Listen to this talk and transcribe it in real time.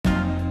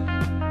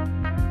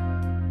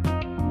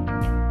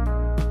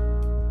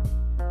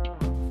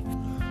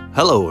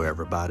Hello,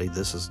 everybody.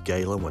 This is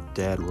Galen with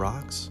Dad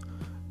Rocks,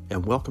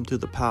 and welcome to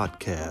the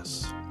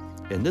podcast.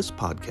 In this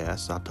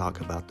podcast, I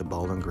talk about the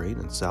Bowling Green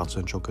and South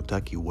Central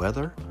Kentucky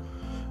weather,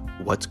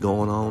 what's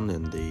going on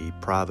in the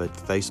private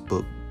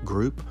Facebook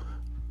group,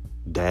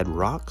 Dad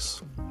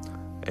Rocks,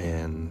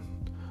 and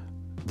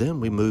then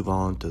we move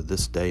on to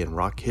this day in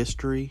rock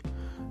history.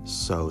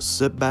 So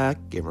sit back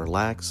and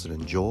relax and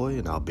enjoy,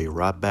 and I'll be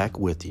right back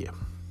with you.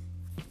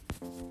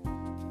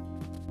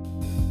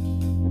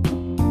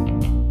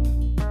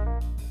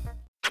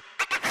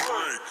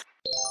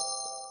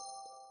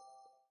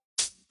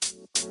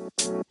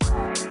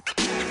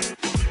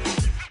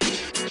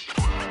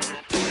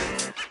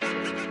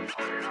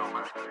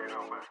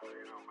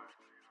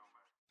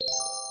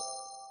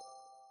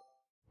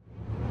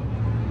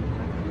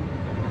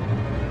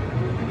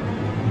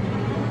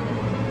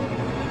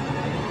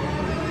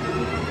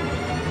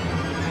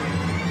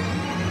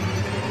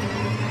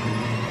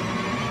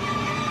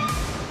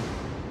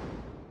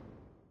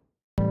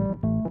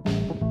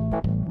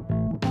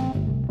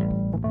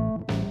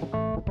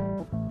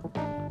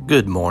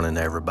 Good morning,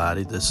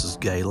 everybody. This is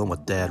Galen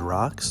with Dad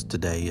Rocks.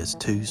 Today is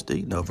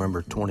Tuesday,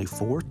 November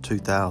 24th,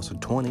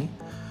 2020.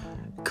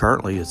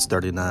 Currently, it's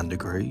 39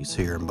 degrees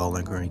here in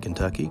Bowling Green,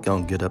 Kentucky.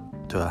 Going to get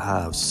up to a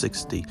high of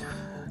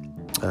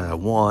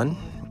 61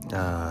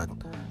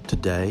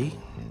 today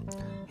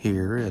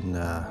here in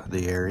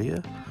the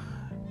area.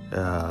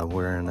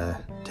 We're in a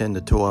 10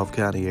 to 12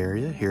 county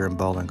area here in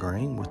Bowling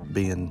Green, with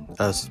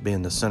us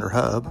being the center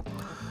hub,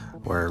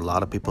 where a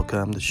lot of people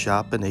come to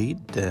shop and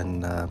eat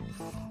and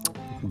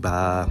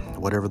buy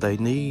whatever they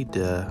need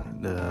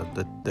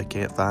that they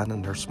can't find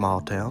in their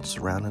small towns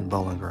surrounding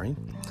Bowling Green.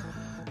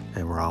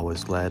 And we're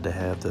always glad to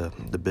have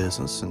the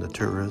business and the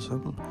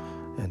tourism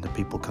and the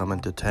people coming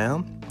to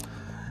town,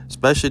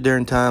 especially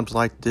during times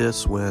like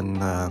this when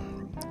the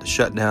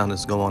shutdown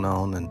is going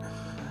on and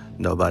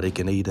nobody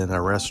can eat in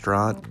a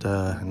restaurant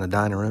in the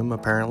dining room.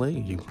 Apparently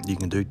you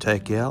can do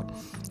takeout,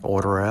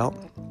 order out,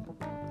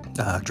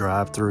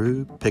 drive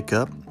through, pick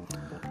up.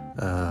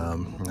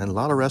 And a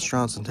lot of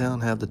restaurants in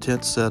town have the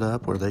tent set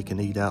up where they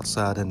can eat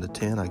outside in the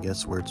tent, I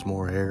guess, where it's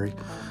more air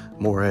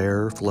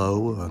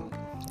flow,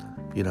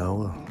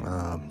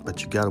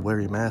 but you got to wear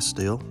your mask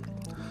still.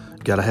 You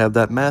got to have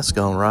that mask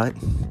on, right?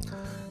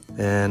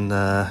 And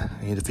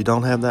if you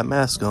don't have that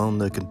mask on,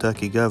 the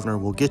Kentucky governor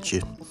will get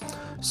you.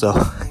 So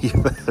you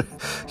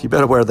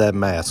better wear that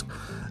mask.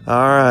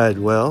 All right,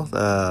 well,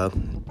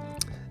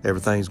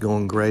 everything's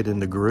going great in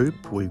the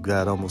group. We've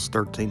got almost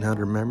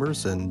 1,300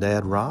 members in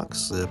Dad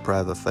Rocks, the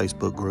private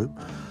Facebook group.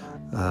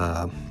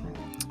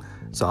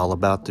 It's all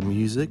about the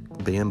music,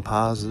 being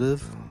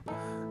positive.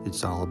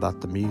 It's all about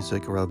the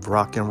music of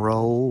rock and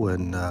roll.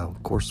 And,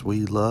 of course,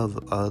 we love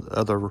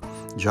other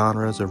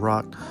genres of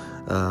rock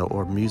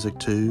or music,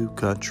 too.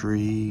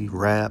 Country,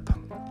 rap.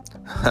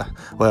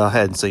 Well, I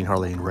hadn't seen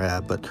hardly any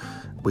rap, but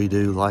we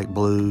do like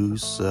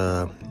blues,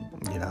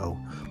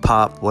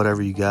 pop,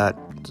 whatever you got.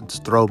 It's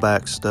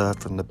throwback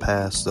stuff from the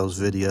past, those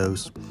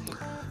videos.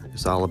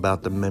 It's all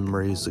about the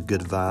memories, the good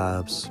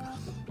vibes.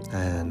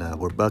 And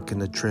we're bucking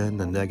the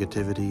trend and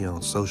negativity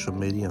on social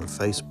media and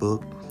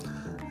Facebook.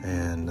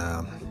 And,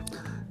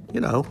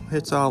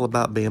 it's all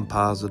about being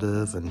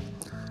positive. And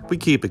we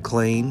keep it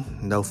clean.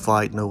 No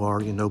fight, no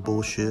arguing, no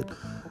bullshit.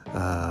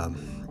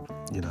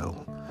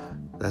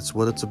 That's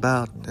what it's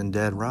about in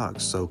Dad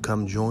Rocks. So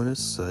come join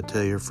us.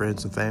 Tell your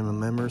friends and family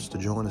members to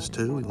join us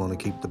too. We want to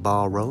keep the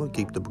ball rolling,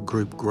 keep the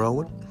group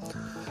growing,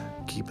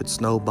 keep it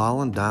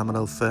snowballing,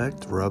 domino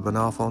effect, rubbing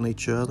off on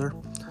each other.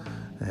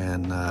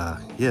 And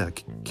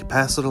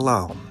pass it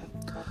along.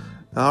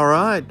 All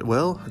right,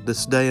 well,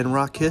 this day in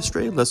rock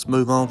history, let's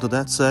move on to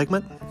that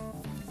segment.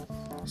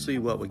 See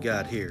what we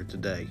got here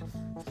today.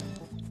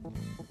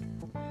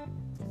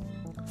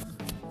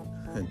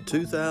 In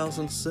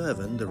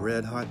 2007, the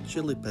Red Hot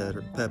Chili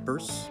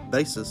Peppers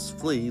bassist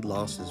Flea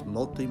lost his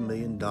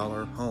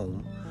multi-million-dollar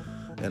home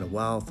in a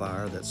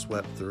wildfire that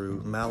swept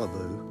through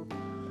Malibu.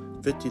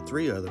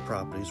 53 other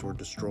properties were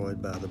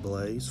destroyed by the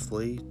blaze.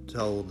 Flea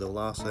told the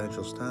Los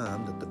Angeles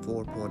Times that the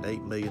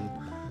 $4.8 million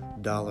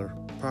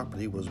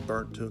property was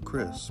burnt to a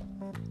crisp.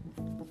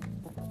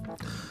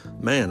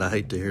 Man, I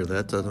hate to hear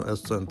that.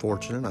 That's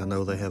unfortunate. I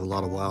know they have a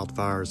lot of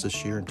wildfires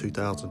this year in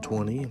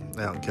 2020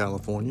 out in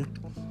California.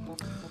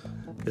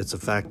 It's a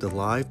fact of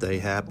life. They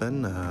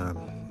happen. I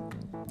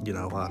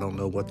don't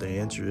know what the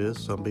answer is.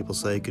 Some people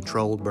say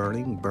controlled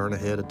burning, burn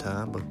ahead of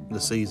time, the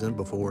season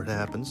before it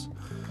happens.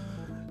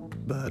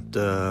 But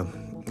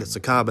it's a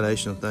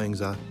combination of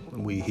things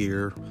we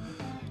hear.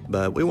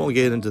 But we won't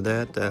get into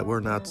that.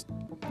 We're not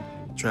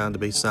trying to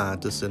be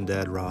scientists in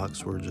Dad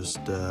Rocks. We're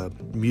just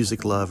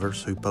music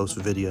lovers who post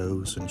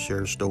videos and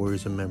share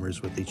stories and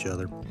memories with each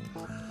other.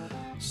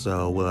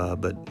 So,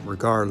 but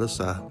regardless,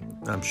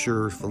 I'm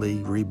sure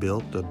Flea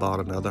rebuilt, bought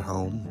another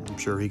home. I'm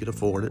sure he could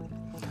afford it.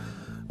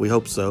 We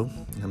hope so.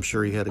 I'm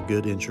sure he had a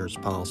good insurance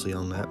policy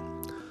on that.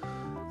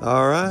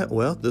 All right,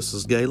 well, this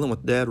is Galen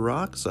with Dad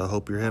Rocks. I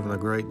hope you're having a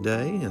great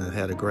day and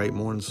had a great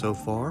morning so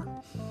far.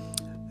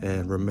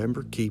 And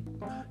remember, keep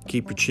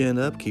Keep your chin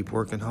up, keep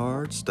working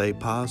hard, stay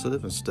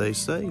positive, and stay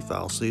safe.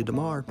 I'll see you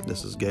tomorrow.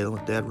 This is Galen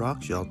with Dad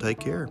Rocks. Y'all take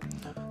care.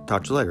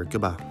 Talk to you later.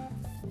 Goodbye.